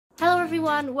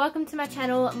everyone, welcome to my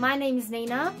channel. My name is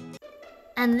Nina.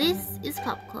 And this is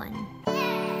Popcorn.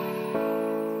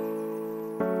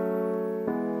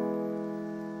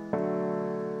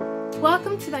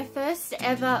 Welcome to my first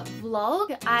ever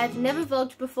vlog. I've never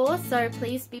vlogged before, so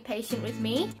please be patient with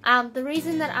me. The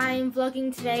reason that I'm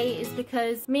vlogging today is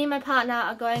because me and my partner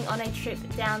are going on a trip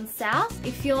down south.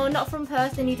 If you're not from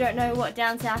Perth and you don't know what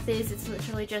down south is, it's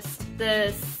literally just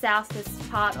the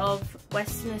southest part of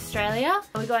Western Australia.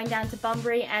 We're going down to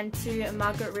Bunbury and to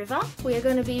Margaret River. We are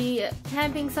going to be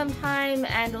camping sometime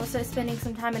and also spending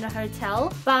some time in a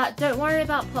hotel. But don't worry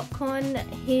about Popcorn.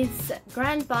 His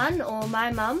grandbun, or my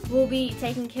mum, will be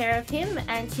taking care of him,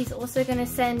 and she's also going to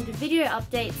send video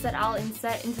updates that I'll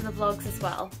insert into the vlogs as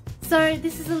well. So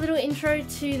this is a little intro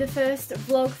to the first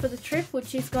vlog for the trip,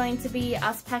 which is going to be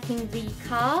us packing the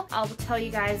car. I'll tell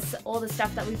you guys all the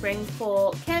stuff that we bring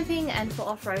for camping and for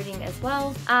off-roading as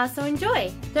well. So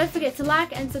enjoy! Don't forget to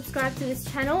like and subscribe to this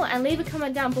channel, and leave a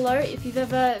comment down below if you've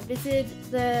ever visited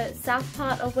the south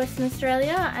part of Western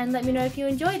Australia, and let me know if you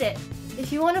enjoyed it.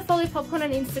 If you want to follow Popcorn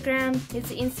on Instagram,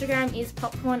 his Instagram is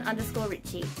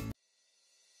popcorn_Richie.